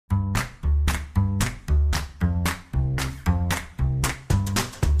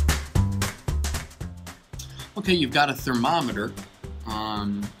Okay, you've got a thermometer,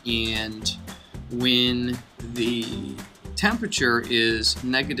 and when the temperature is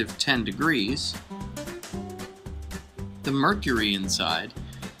 -10 degrees, the mercury inside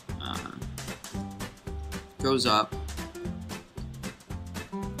goes up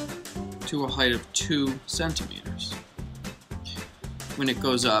to a height of 2 centimeters. When it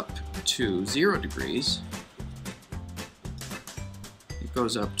goes up to 0 degrees, it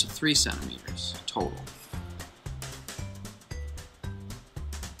goes up to 3 centimeters total.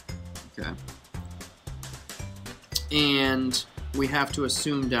 Okay. And we have to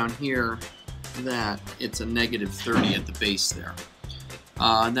assume down here that it's a -30 at the base there.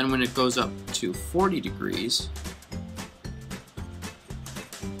 Then when it goes up to 40 degrees,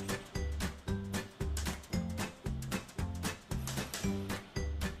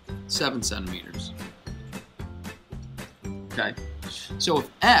 (7 centimeters). Okay, so if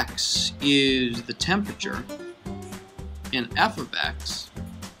x is the temperature and f of x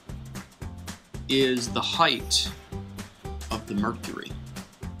is the height of the mercury.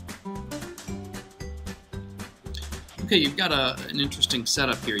 Okay, you've got an interesting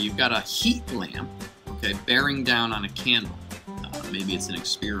setup here. You've got a heat lamp, okay, bearing down on a candle. Maybe it's an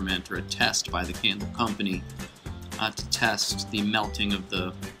experiment or a test by the candle company to test the melting of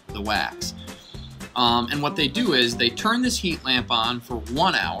the wax. And what they do is they turn this heat lamp on for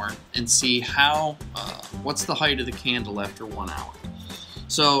 1 hour and see what's the height of the candle after 1 hour.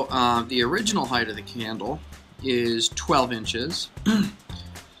 So the original height of the candle is 12 inches,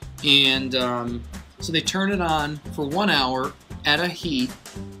 and so they turn it on for 1 hour at a heat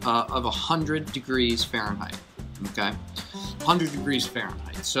of 100 degrees Fahrenheit. Okay, 100 degrees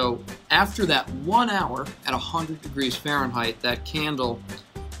Fahrenheit. So after that 1 hour at 100 degrees Fahrenheit, that candle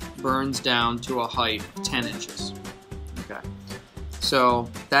burns down to a height of 10 inches. Okay, so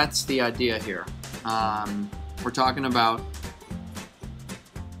that's the idea here. We're talking about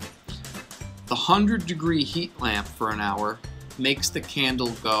the 100-degree heat lamp for an hour makes the candle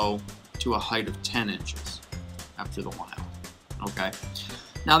go to a height of 10 inches after the 1 hour. Okay.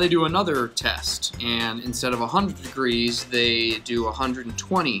 Now they do another test, and instead of 100 degrees, they do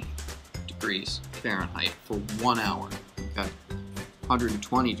 120 degrees Fahrenheit for 1 hour. Okay.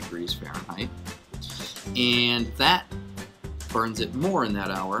 120 degrees Fahrenheit. And that burns it more in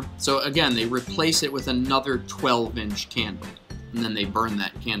that hour. So again, they replace it with another 12-inch candle. And then they burn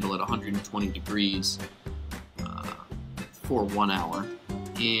that candle at 120 degrees for 1 hour,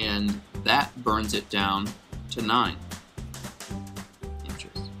 and that burns it down to 9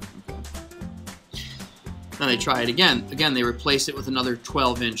 inches. Okay. Then they try it again. Again, they replace it with another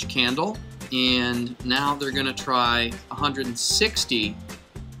 12-inch candle, and now they're going to try 160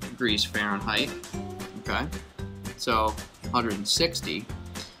 degrees Fahrenheit. Okay, so 160,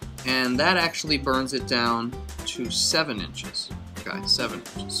 and that actually burns it down to 7 inches. Okay, 7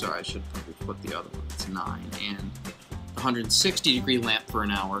 inches. Sorry, I should probably put the other one. It's 9. And 160-degree lamp for an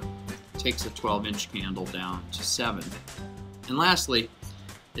hour takes a 12-inch candle down to 7. And lastly,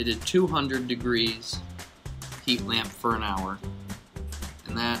 they did 200 degrees heat lamp for an hour,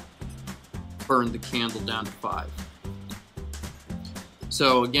 and that burned the candle down to 5.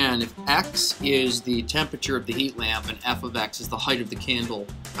 So again, if x is the temperature of the heat lamp and f of x is the height of the candle,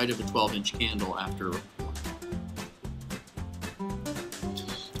 height of a 12-inch candle after.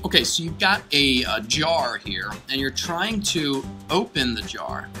 Okay, so you've got a jar here, and you're trying to open the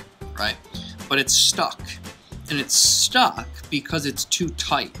jar, right? But it's stuck, and it's stuck because it's too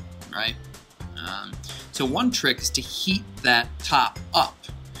tight, right? So one trick is to heat that top up,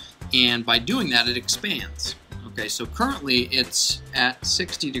 and by doing that, it expands. Okay, so currently it's at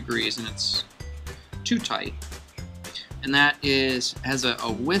 60 degrees, and it's too tight, and that has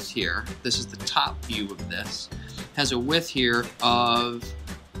a width here. This is the top view of this. Has a width here of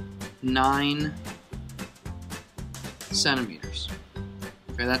 9 centimeters.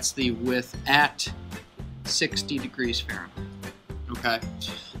 Okay, that's the width at 60 degrees Fahrenheit. Okay,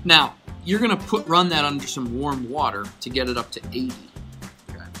 now you're going to run that under some warm water to get it up to 80.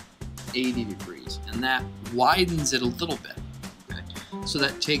 Okay, 80 degrees, and that widens it a little bit. Okay, so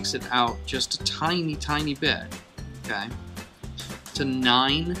that takes it out just a tiny, tiny bit. Okay, to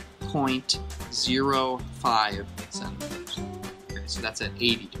 9.05 centimeters. Okay, so that's at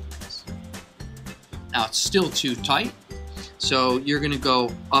 80 degrees. Now it's still too tight, so you're going to go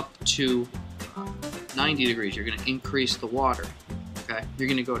up to 90 degrees. You're going to increase the water. Okay, you're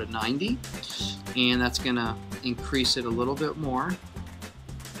going to go to 90, and that's going to increase it a little bit more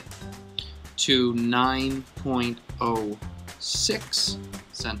to 9.06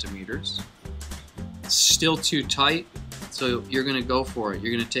 centimeters. Still too tight, So you're going to go for it.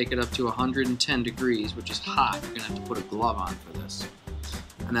 You're going to take it up to 110 degrees, which is hot. You're going to have to put a glove on for this.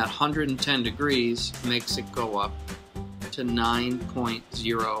 And that 110 degrees makes it go up to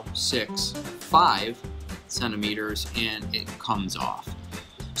 9.065 centimeters, and it comes off.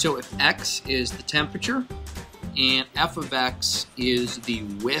 So if X is the temperature and F of X is the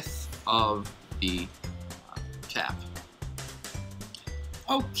width of the cap.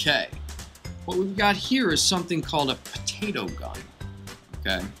 Okay, what we've got here is something called a potato gun,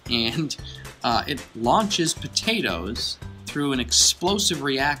 okay? And it launches potatoes through an explosive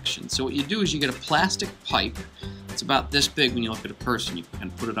reaction. So what you do is you get a plastic pipe. It's about this big when you look at a person. You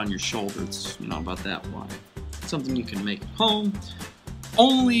can put it on your shoulder. It's, you know, about that wide. Something you can make at home,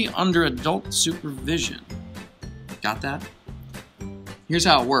 only under adult supervision. Got that? Here's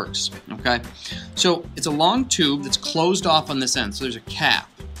how it works, okay? So it's a long tube that's closed off on this end, so there's a cap.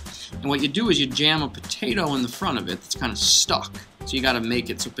 And what you do is you jam a potato in the front of it that's kind of stuck. So you got to make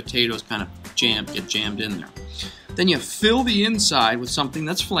it so potatoes kind of get jammed in there. Then you fill the inside with something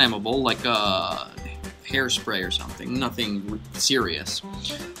that's flammable, like a hairspray or something, nothing serious.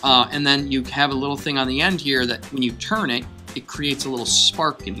 And then you have a little thing on the end here that when you turn it, it creates a little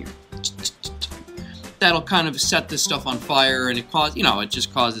spark in here. That'll kind of set this stuff on fire, and it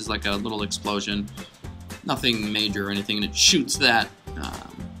just causes like a little explosion. Nothing major or anything, and it shoots that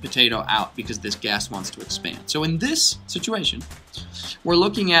potato out because this gas wants to expand. So in this situation, we're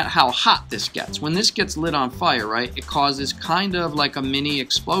looking at how hot this gets. When this gets lit on fire, right, it causes kind of like a mini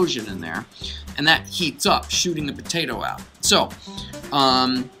explosion in there, and that heats up, shooting the potato out. So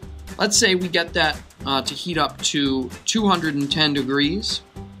let's say we get that to heat up to 210 degrees,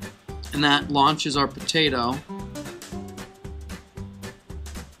 and that launches our potato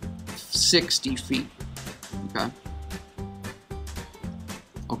 60 feet, okay?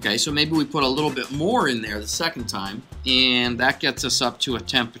 Okay, so maybe we put a little bit more in there the second time, and that gets us up to a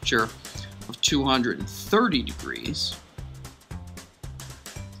temperature of 230 degrees.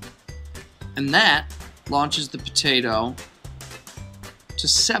 And that launches the potato to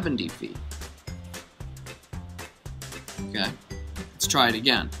 70 feet. Okay, let's try it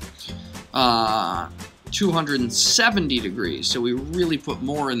again. 270 degrees, so we really put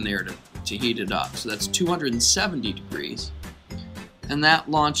more in there to heat it up. So that's 270 degrees. And that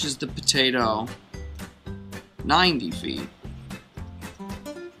launches the potato 90 feet.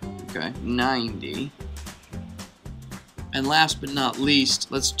 Okay, 90. And last but not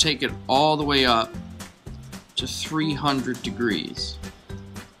least, let's take it all the way up to 300 degrees.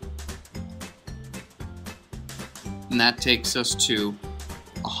 And that takes us to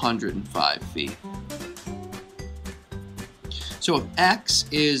 105 feet. So if X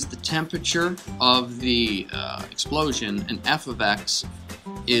is the temperature of the explosion, and F of X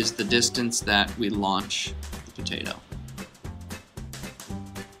is the distance that we launch the potato.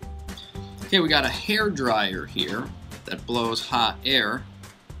 Okay, we got a hair dryer here that blows hot air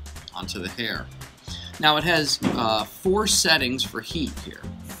onto the hair. Now it has 4 settings for heat here,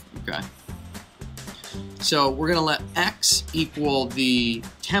 okay? So we're going to let X equal the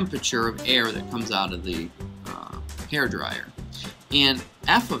temperature of air that comes out of the hair dryer. And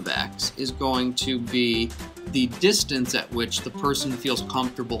F of X is going to be the distance at which the person feels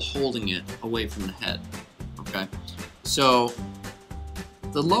comfortable holding it away from the head. Okay, so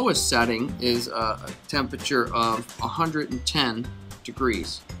the lowest setting is a temperature of 110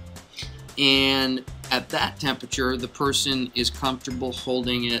 degrees. And at that temperature, the person is comfortable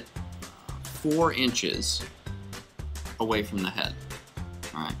holding it 4 inches away from the head.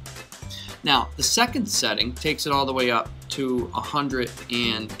 All right. Now, the second setting takes it all the way up to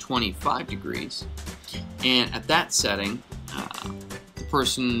 125 degrees. And at that setting, the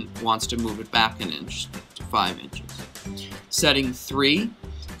person wants to move it back an inch to 5 inches. Setting 3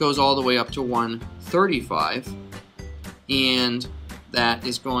 goes all the way up to 135, and that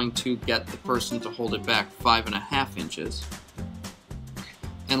is going to get the person to hold it back 5.5 inches.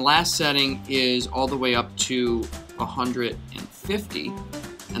 And last setting is all the way up to 150,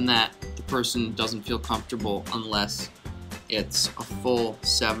 and that the person doesn't feel comfortable unless it's a full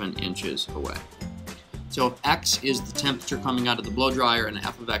 7 inches away. So if X is the temperature coming out of the blow dryer and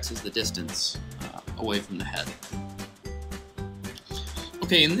F of X is the distance away from the head.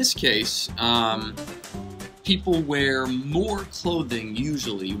 Okay, in this case, people wear more clothing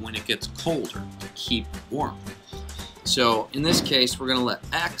usually when it gets colder to keep warm. So in this case, we're going to let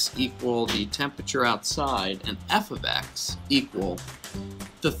X equal the temperature outside and F of X equal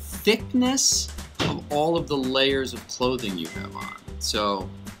the thickness of all of the layers of clothing you have on. So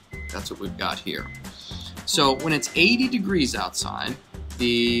that's what we've got here. So when it's 80 degrees outside,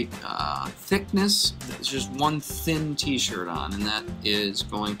 the thickness, there's just one thin t-shirt on, and that is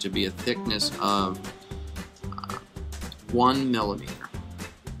going to be a thickness of 1 millimeter.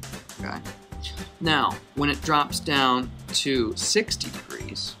 Okay. Now, when it drops down to 60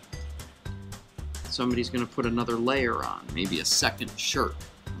 degrees, somebody's going to put another layer on, maybe a second shirt,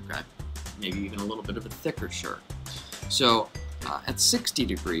 okay? Maybe even a little bit of a thicker shirt. So at 60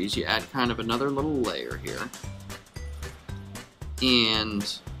 degrees, you add kind of another little layer here,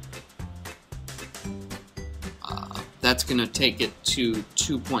 and that's going to take it to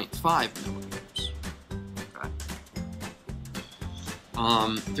 2.5 millimeters. Okay.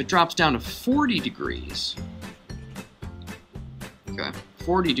 If it drops down to 40 degrees, okay,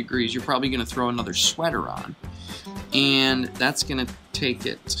 40 degrees, you're probably going to throw another sweater on, and that's going to take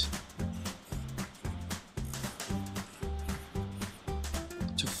it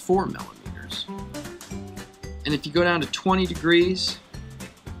to 4 millimeters. And if you go down to 20 degrees,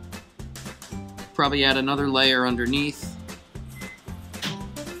 probably add another layer underneath,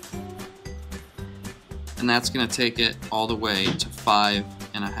 and that's going to take it all the way to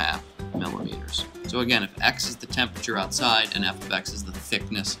 5.5 millimeters. So again, if X is the temperature outside and F of X is the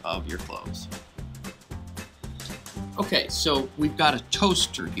thickness of your clothes. Okay, so we've got a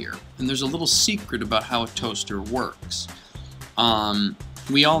toaster here, and there's a little secret about how a toaster works.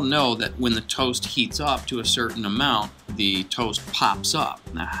 We all know that when the toast heats up to a certain amount, the toast pops up.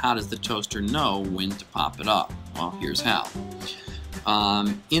 Now, how does the toaster know when to pop it up? Well, here's how.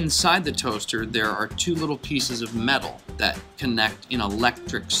 Inside the toaster, there are two little pieces of metal that connect in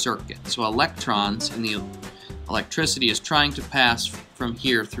electric circuit. So electrons in the electricity is trying to pass from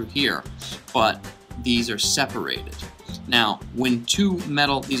here through here, but these are separated. Now, when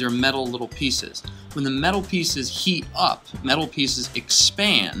these are metal little pieces. When the metal pieces heat up, metal pieces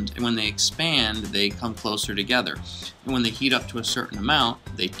expand, and when they expand, they come closer together. And when they heat up to a certain amount,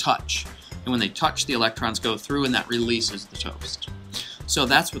 they touch. And when they touch, the electrons go through, and that releases the toast. So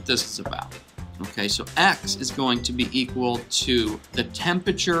that's what this is about. Okay, so X is going to be equal to the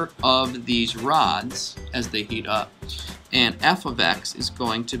temperature of these rods as they heat up, and F of X is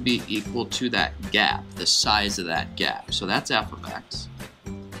going to be equal to that gap, the size of that gap. So that's F of X.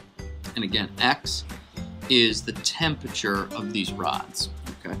 And again, X is the temperature of these rods.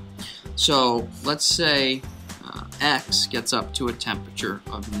 Okay, so let's say X gets up to a temperature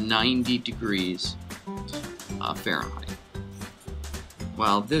of 90 degrees Fahrenheit.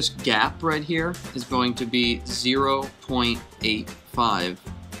 Well, this gap right here is going to be 0.85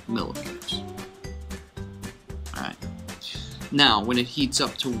 millimeters. All right. Now, when it heats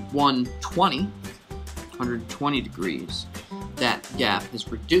up to 120 degrees, that gap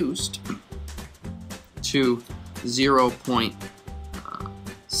is reduced to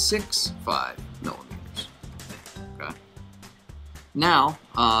 0.65 millimeters. Okay. Now,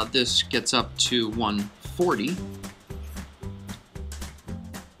 this gets up to 140.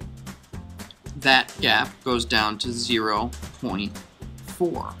 That gap goes down to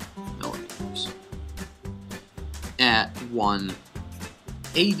 0.4 millimeters. At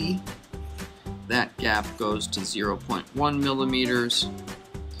 180, that gap goes to 0.1 millimeters.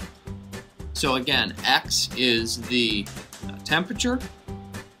 So again, X is the temperature,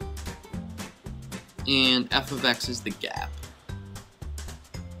 and F of X is the gap.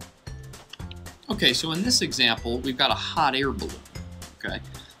 Okay, so in this example, we've got a hot air balloon. Okay,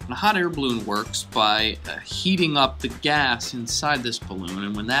 and a hot air balloon works by heating up the gas inside this balloon,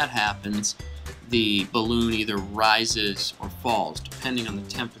 and when that happens, the balloon either rises or falls, depending on the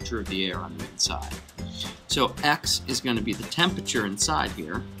temperature of the air on the inside. So X is going to be the temperature inside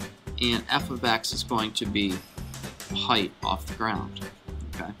here, and F of X is going to be height off the ground.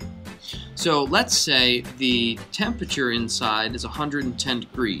 Okay. So let's say the temperature inside is 110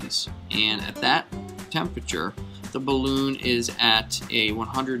 degrees, and at that temperature, the balloon is at a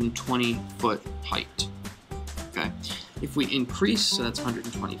 120-foot height. Okay. If we increase, so that's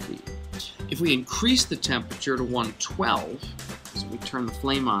 120 feet. If we increase the temperature to 112, so we turn the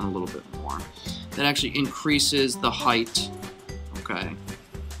flame on a little bit more, that actually increases the height, okay,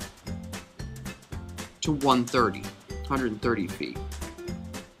 to 130 feet.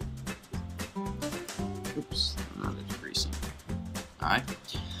 Oops, not increasing. All right.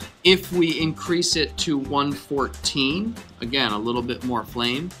 If we increase it to 114, again, a little bit more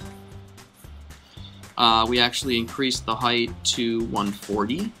flame, we actually increase the height to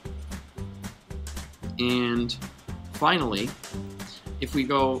 140. And finally, if we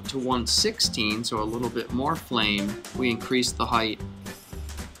go to 116, so a little bit more flame, we increase the height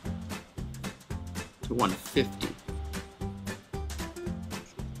to 150.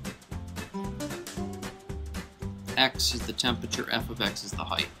 x is the temperature, f of x is the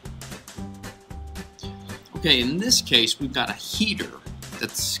height. Okay, in this case, we've got a heater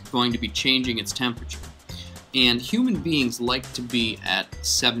that's going to be changing its temperature. And human beings like to be at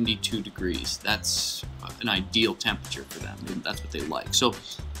 72 degrees. That's an ideal temperature for them. That's what they like. So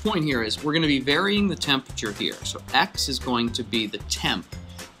the point here is we're going to be varying the temperature here. So x is going to be the temp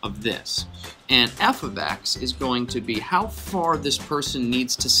of this. And f of x is going to be how far this person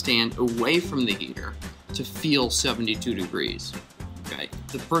needs to stand away from the heater to feel 72 degrees. Okay. If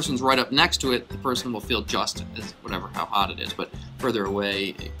the person's right up next to it, the person will feel just as whatever, how hot it is, but further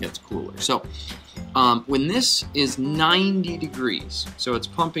away, it gets cooler. So when this is 90 degrees, so it's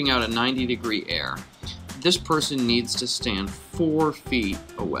pumping out a 90-degree air, this person needs to stand 4 feet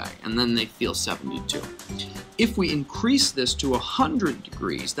away, and then they feel 72. If we increase this to 100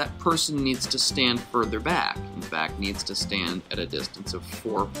 degrees, that person needs to stand further back. In fact, needs to stand at a distance of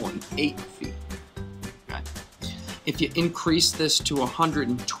 4.8 feet. Okay. If you increase this to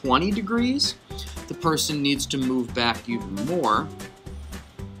 120 degrees, the person needs to move back even more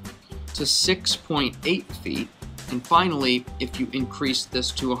to 6.8 feet. And finally, if you increase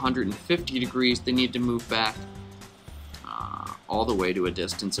this to 150 degrees, they need to move back all the way to a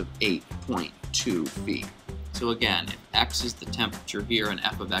distance of 8.2 feet. So again, if x is the temperature here and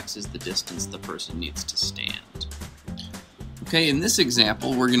f of x is the distance the person needs to stand. Okay, in this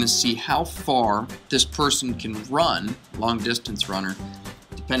example, we're going to see how far this person can run, long distance runner,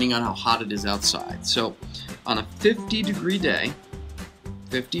 depending on how hot it is outside. So on a 50-degree day,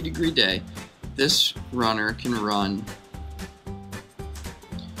 this runner can run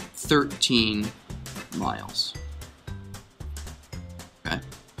 13 miles. Okay?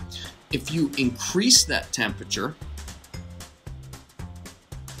 If you increase that temperature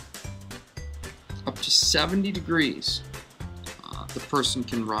up to 70 degrees, the person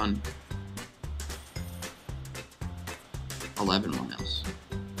can run 11 miles.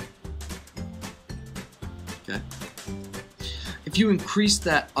 Okay? If you increase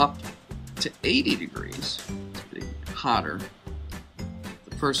that up to 80 degrees, it's getting hotter,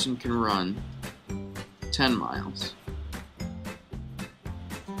 the person can run 10 miles.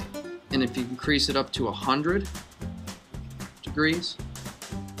 And if you increase it up to 100 degrees,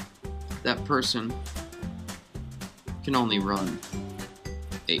 that person can only run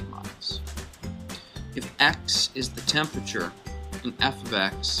 8 miles. If x is the temperature and f of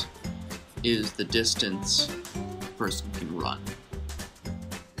x is the distance the person can run.